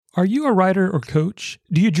Are you a writer or coach?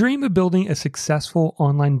 Do you dream of building a successful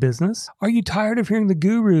online business? Are you tired of hearing the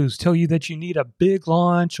gurus tell you that you need a big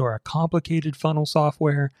launch or a complicated funnel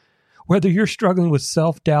software? Whether you're struggling with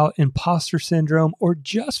self-doubt, imposter syndrome, or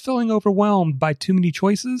just feeling overwhelmed by too many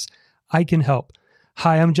choices, I can help.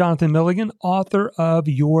 Hi, I'm Jonathan Milligan, author of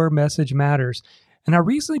Your Message Matters. And I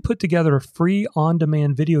recently put together a free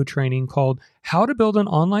on-demand video training called How to Build an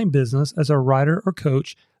Online Business as a Writer or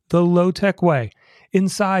Coach the Low-Tech Way.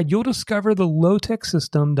 Inside, you'll discover the low-tech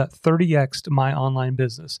system that 30x'd my online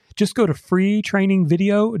business. Just go to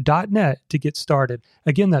freetrainingvideo.net to get started.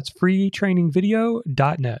 Again, that's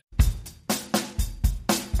freetrainingvideo.net.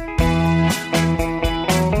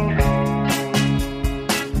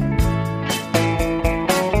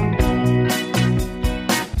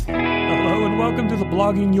 Hello and welcome to the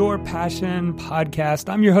Blogging Your Passion podcast.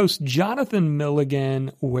 I'm your host, Jonathan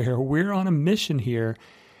Milligan, where we're on a mission here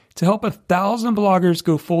to help 1,000 bloggers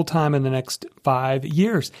go full-time in the next 5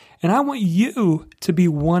 years. And I want you to be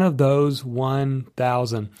one of those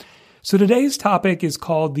 1,000. So today's topic is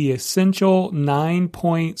called the Essential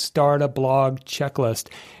 9-Point Start a Blog Checklist.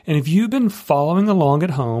 And if you've been following along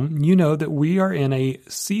at home, you know that we are in a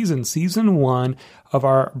season 1 of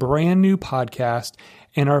our brand new podcast.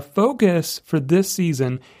 And our focus for this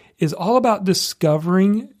season is all about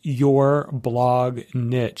discovering your blog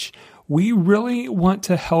niche. We really want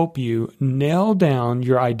to help you nail down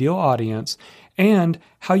your ideal audience and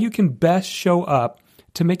how you can best show up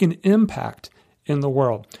to make an impact in the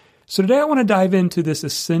world. So today I want to dive into this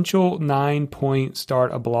essential 9-point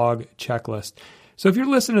start a blog checklist. So if you're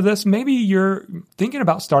listening to this, maybe you're thinking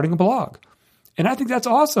about starting a blog. And I think that's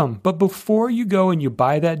awesome. But before you go and you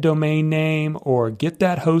buy that domain name or get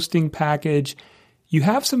that hosting package, you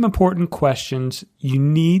have some important questions you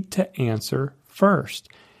need to answer first.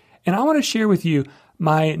 And I want to share with you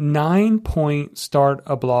my 9-point start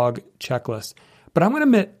a blog checklist. But I'm going to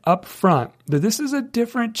admit up front that this is a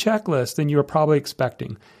different checklist than you were probably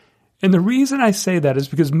expecting. And the reason I say that is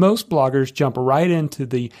because most bloggers jump right into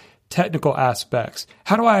the technical aspects.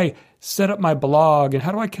 How do I set up my blog? And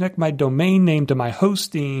how do I connect my domain name to my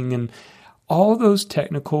hosting? And all those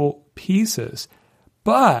technical pieces.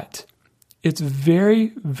 But it's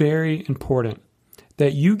very, very important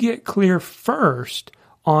that you get clear first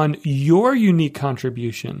on your unique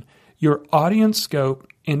contribution, your audience scope,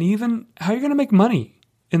 and even how you're going to make money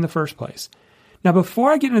in the first place. Now,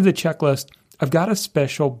 before I get into the checklist, I've got a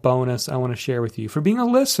special bonus I want to share with you. For being a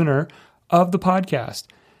listener of the podcast,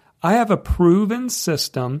 I have a proven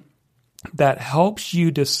system that helps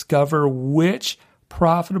you discover which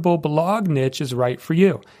profitable blog niche is right for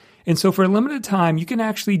you. And so for a limited time, you can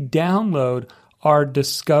actually download our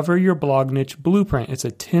Discover Your Blog Niche Blueprint. It's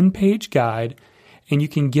a 10-page guide. And you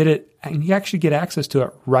can get it, and you actually get access to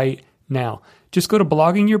it right now. Just go to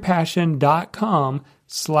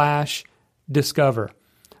bloggingyourpassion.com/discover.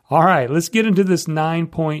 All right, let's get into this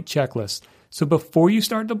 9-point checklist. So before you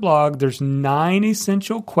start to blog, there's 9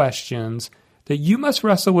 essential questions that you must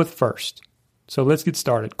wrestle with first. So let's get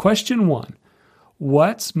started. Question 1,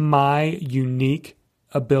 what's my unique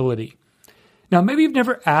ability? Now, maybe you've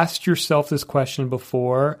never asked yourself this question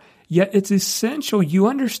before, yet it's essential you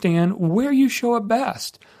understand where you show up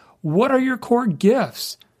best. What are your core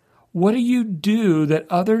gifts? What do you do that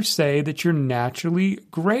others say that you're naturally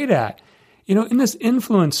great at? You know, in this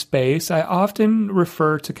influence space, I often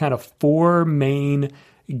refer to kind of 4 main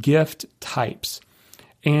gift types.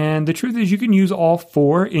 And the truth is you can use all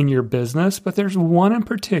 4 in your business, but there's one in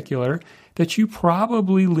particular that you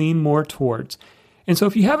probably lean more towards. And so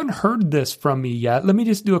if you haven't heard this from me yet, let me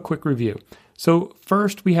just do a quick review. So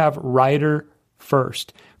first, we have writer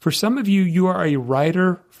first. For some of you, you are a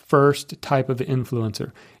writer first type of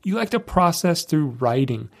influencer. You like to process through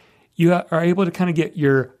writing. You are able to kind of get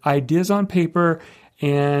your ideas on paper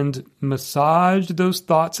and massage those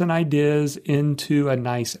thoughts and ideas into a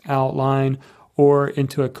nice outline or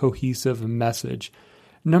into a cohesive message.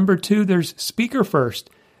 Number 2, there's speaker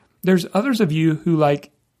first. There's others of you who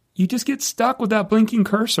you just get stuck with that blinking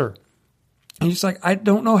cursor. And you're just like, I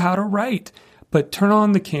don't know how to write. But turn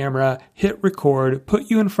on the camera, hit record, put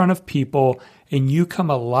you in front of people, and you come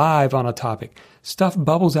alive on a topic. Stuff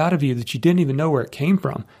bubbles out of you that you didn't even know where it came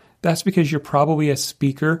from. That's because you're probably a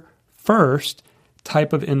speaker first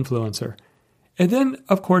type of influencer. And then,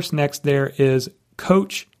 of course, next there is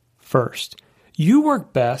coach first. You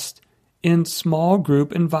work best in small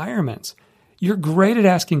group environments. You're great at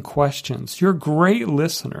asking questions. You're a great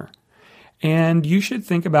listener. And you should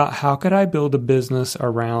think about, how could I build a business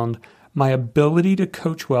around my ability to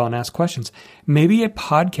coach well and ask questions? Maybe a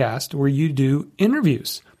podcast where you do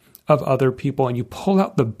interviews of other people and you pull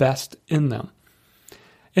out the best in them.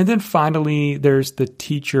 And then finally, there's the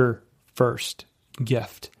teacher first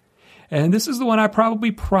gift. And this is the one I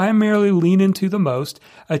probably primarily lean into the most.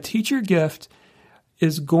 A teacher gift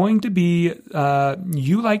is going to be,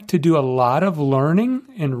 you like to do a lot of learning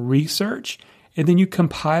and research, and then you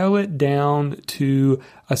compile it down to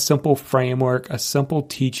a simple framework, a simple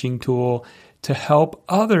teaching tool to help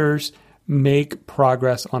others make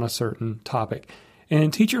progress on a certain topic.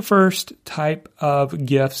 And teacher first type of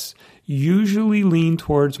gifts usually lean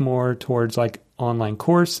more towards like online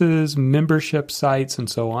courses, membership sites, and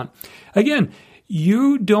so on. Again,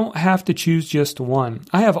 you don't have to choose just one.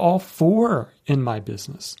 I have all four in my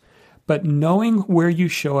business, but knowing where you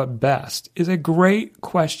show up best is a great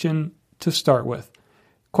question to start with.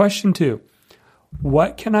 Question 2,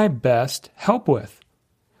 what can I best help with?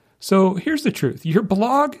 So here's the truth. Your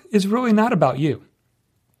blog is really not about you.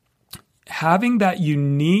 Having that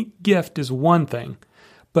unique gift is one thing,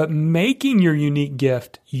 but making your unique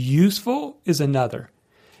gift useful is another.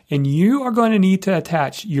 And you are going to need to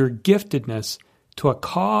attach your giftedness to a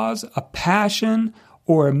cause, a passion,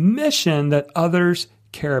 or a mission that others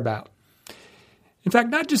care about. In fact,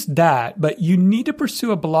 not just that, but you need to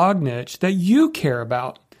pursue a blog niche that you care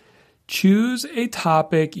about. Choose a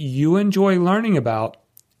topic you enjoy learning about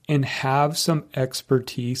and have some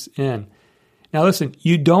expertise in. Now listen,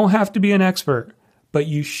 you don't have to be an expert, but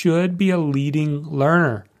you should be a leading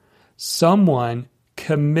learner. Someone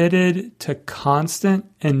committed to constant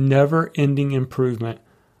and never-ending improvement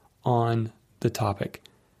on the topic.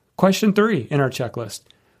 Question 3 in our checklist.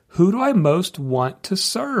 Who do I most want to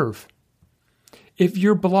serve? If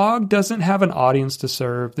your blog doesn't have an audience to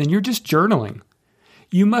serve, then you're just journaling.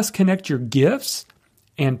 You must connect your gifts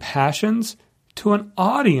and passions to an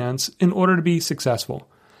audience in order to be successful.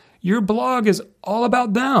 Your blog is all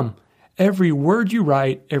about them. Every word you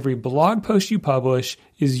write, every blog post you publish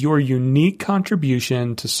is your unique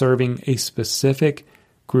contribution to serving a specific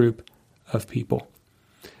group of people.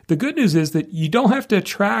 The good news is that you don't have to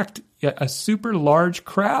attract a super large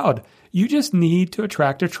crowd. You just need to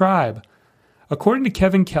attract a tribe. According to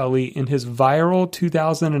Kevin Kelly in his viral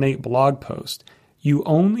 2008 blog post, you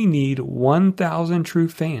only need 1,000 true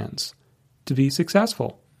fans to be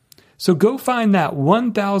successful. So go find that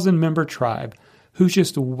 1,000 member tribe who's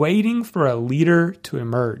just waiting for a leader to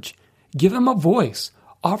emerge. Give them a voice,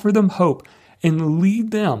 offer them hope, and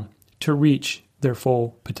lead them to reach their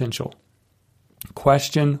full potential.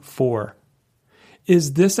 Question 4.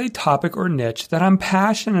 Is this a topic or niche that I'm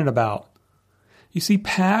passionate about? You see,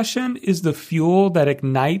 passion is the fuel that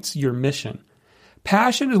ignites your mission.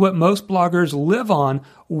 Passion is what most bloggers live on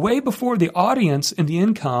way before the audience and the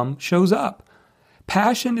income shows up.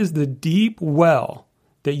 Passion is the deep well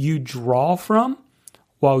that you draw from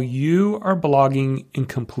while you are blogging in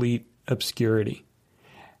complete obscurity.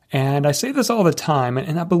 And I say this all the time,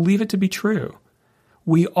 and I believe it to be true.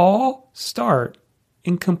 We all start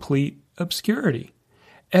in complete obscurity.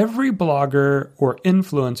 Every blogger or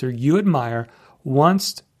influencer you admire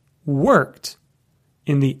once worked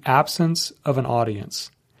in the absence of an audience.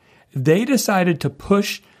 They decided to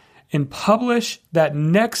push and publish that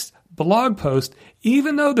next blog post,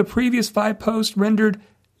 even though the previous 5 posts rendered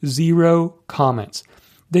 0 comments.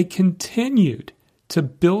 They continued to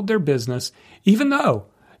build their business, even though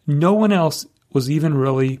no one else was even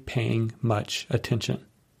really paying much attention.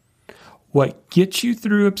 What gets you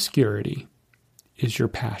through obscurity is your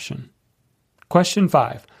passion. Question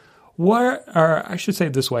 5.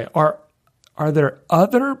 Are there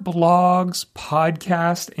other blogs,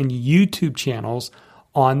 podcasts, and YouTube channels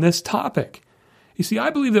on this topic? You see, I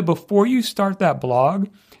believe that before you start that blog,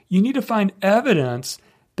 you need to find evidence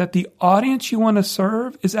that the audience you want to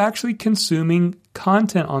serve is actually consuming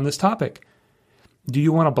content on this topic. Do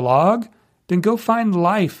you want a blog? Then go find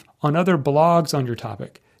life on other blogs on your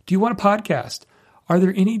topic. Do you want a podcast? Are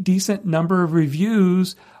there any decent number of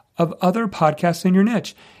reviews of other podcasts in your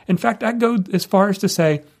niche? In fact, I'd go as far as to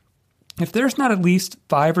say, if there's not at least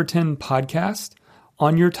 5 or 10 podcasts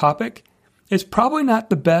on your topic, it's probably not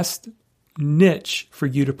the best niche for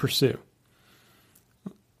you to pursue.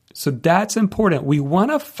 So that's important. We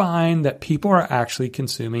want to find that people are actually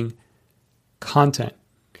consuming content.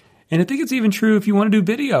 And I think it's even true if you want to do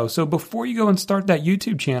video. So before you go and start that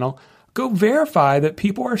YouTube channel, go verify that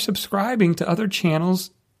people are subscribing to other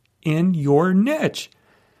channels in your niche.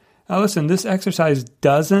 Now listen, this exercise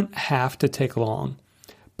doesn't have to take long,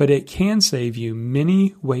 but it can save you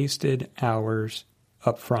many wasted hours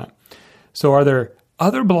up front. So are there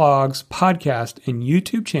other blogs, podcasts, and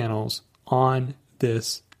YouTube channels on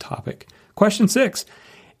this topic? Question 6,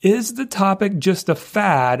 is the topic just a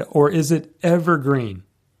fad or is it evergreen?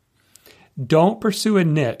 Don't pursue a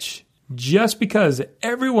niche just because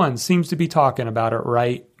everyone seems to be talking about it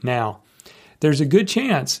right now. There's a good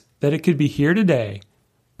chance that it could be here today,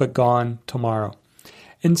 but gone tomorrow.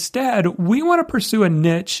 Instead, we want to pursue a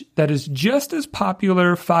niche that is just as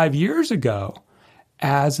popular 5 years ago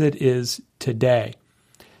as it is today.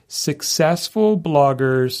 Successful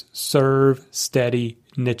bloggers serve steady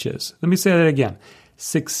niches. Let me say that again.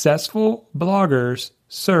 Successful bloggers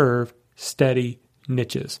serve steady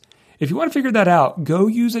niches. If you want to figure that out, go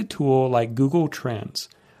use a tool like Google Trends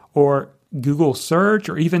or Google Search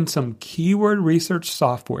or even some keyword research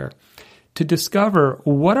software to discover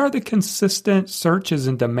what are the consistent searches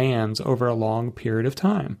and demands over a long period of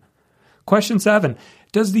time. Question 7,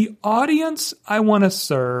 does the audience I want to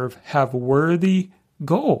serve have worthy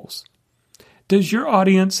goals? Does your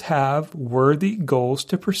audience have worthy goals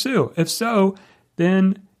to pursue? If so,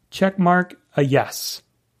 then check mark a yes.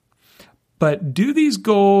 But do these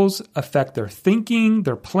goals affect their thinking,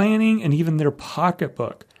 their planning, and even their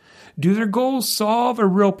pocketbook? Do their goals solve a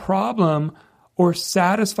real problem or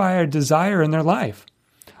satisfy a desire in their life?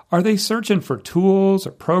 Are they searching for tools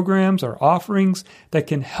or programs or offerings that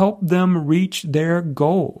can help them reach their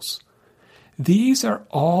goals? These are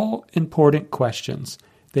all important questions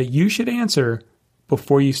that you should answer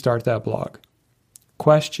before you start that blog.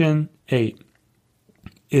 Question 8.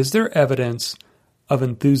 Is there evidence of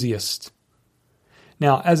enthusiasts?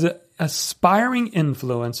 Now, as an aspiring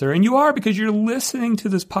influencer, and you are because you're listening to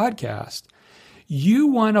this podcast, you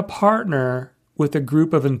want to partner with a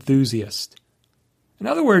group of enthusiasts. In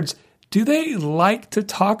other words, do they like to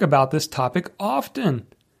talk about this topic often?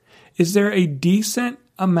 Is there a decent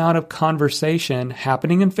amount of conversation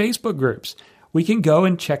happening in Facebook groups? We can go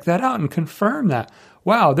and check that out and confirm that.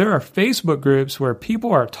 Wow, there are Facebook groups where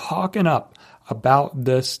people are talking up about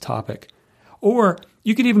this topic. Or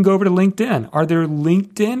you can even go over to LinkedIn. Are there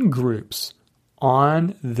LinkedIn groups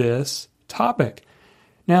on this topic?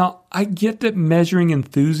 Now, I get that measuring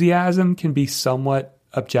enthusiasm can be somewhat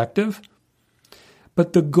objective,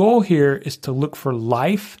 but the goal here is to look for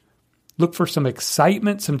life, look for some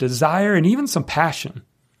excitement, some desire, and even some passion.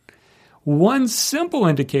 One simple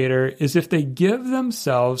indicator is if they give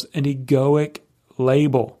themselves an egoic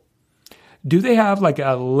label. Do they have like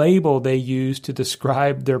a label they use to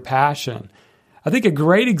describe their passion? I think a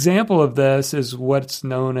great example of this is what's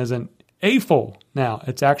known as an AFOL. Now,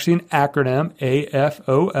 it's actually an acronym,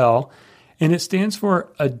 AFOL, and it stands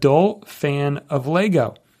for Adult Fan of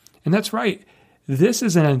Lego. And that's right. This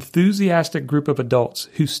is an enthusiastic group of adults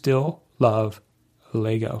who still love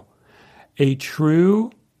Lego. A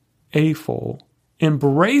true AFOL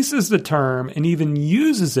embraces the term and even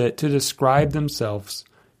uses it to describe themselves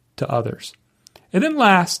to others. And then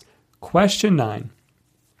last, question 9.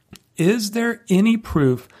 Is there any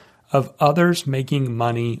proof of others making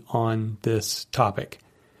money on this topic?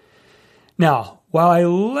 Now, while I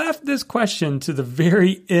left this question to the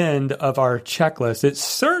very end of our checklist, it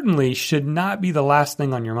certainly should not be the last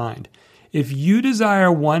thing on your mind. If you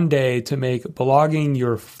desire one day to make blogging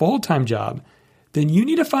your full-time job, then you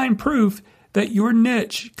need to find proof that your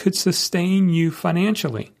niche could sustain you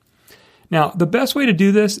financially. Now, the best way to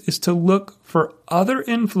do this is to look for other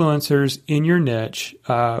influencers in your niche,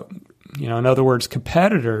 in other words,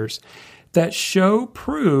 competitors, that show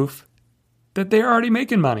proof that they're already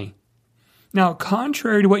making money. Now,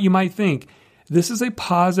 contrary to what you might think, this is a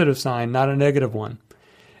positive sign, not a negative one.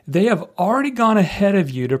 They have already gone ahead of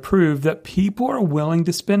you to prove that people are willing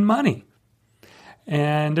to spend money.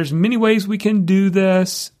 And there's many ways we can do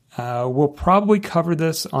this. We'll probably cover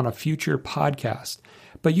this on a future podcast.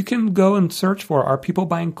 But you can go and search for, are people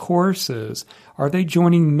buying courses? Are they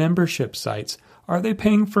joining membership sites? Are they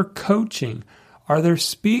paying for coaching? Are there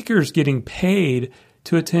speakers getting paid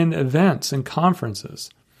to attend events and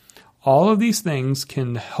conferences? All of these things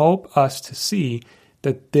can help us to see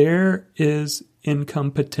that there is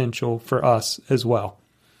income potential for us as well.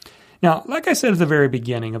 Now, like I said at the very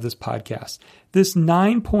beginning of this podcast, this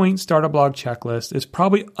 9-point Start a Blog checklist is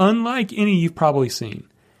probably unlike any you've probably seen.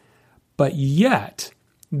 But yet,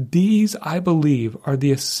 these, I believe, are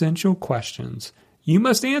the essential questions you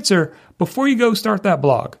must answer before you go start that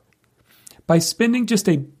blog. By spending just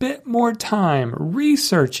a bit more time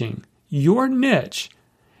researching your niche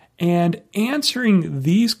and answering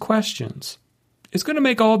these questions, it's going to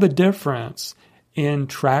make all the difference in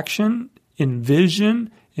traction, in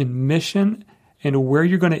vision, in mission, and where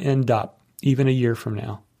you're going to end up even a year from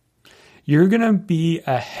now. You're going to be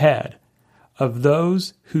ahead of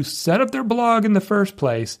those who set up their blog in the first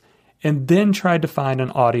place and then tried to find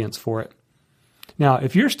an audience for it. Now,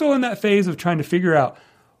 if you're still in that phase of trying to figure out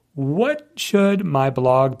what should my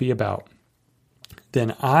blog be about,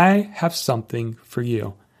 then I have something for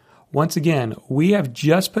you. Once again, we have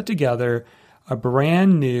just put together a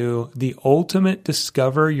brand new, the ultimate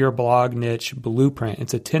Discover Your Blog Niche Blueprint.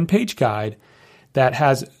 It's a 10-page guide that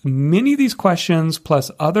has many of these questions plus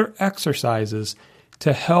other exercises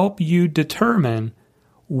to help you determine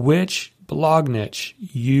which blog niche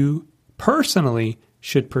you personally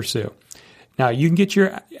should pursue. Now, you can get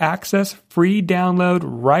your access free download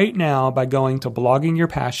right now by going to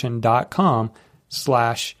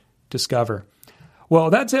bloggingyourpassion.com/discover. Well,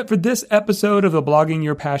 that's it for this episode of the Blogging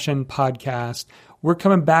Your Passion podcast. We're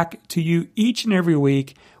coming back to you each and every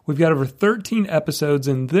week. We've got over 13 episodes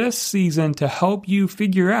in this season to help you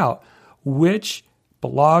figure out which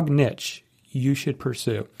blog niche you should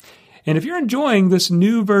pursue. And if you're enjoying this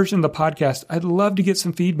new version of the podcast, I'd love to get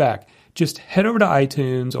some feedback. Just head over to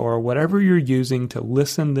iTunes or whatever you're using to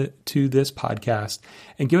listen to this podcast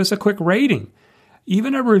and give us a quick rating,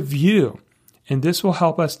 even a review. And this will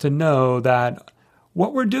help us to know that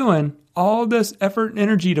what we're doing, all this effort and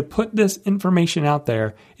energy to put this information out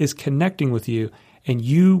there, is connecting with you and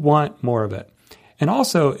you want more of it. And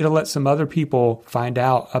also, it'll let some other people find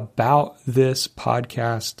out about this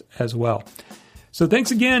podcast as well. So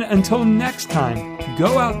thanks again. Until next time,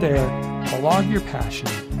 go out there, blog your passion,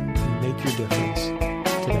 and make your difference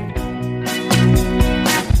today.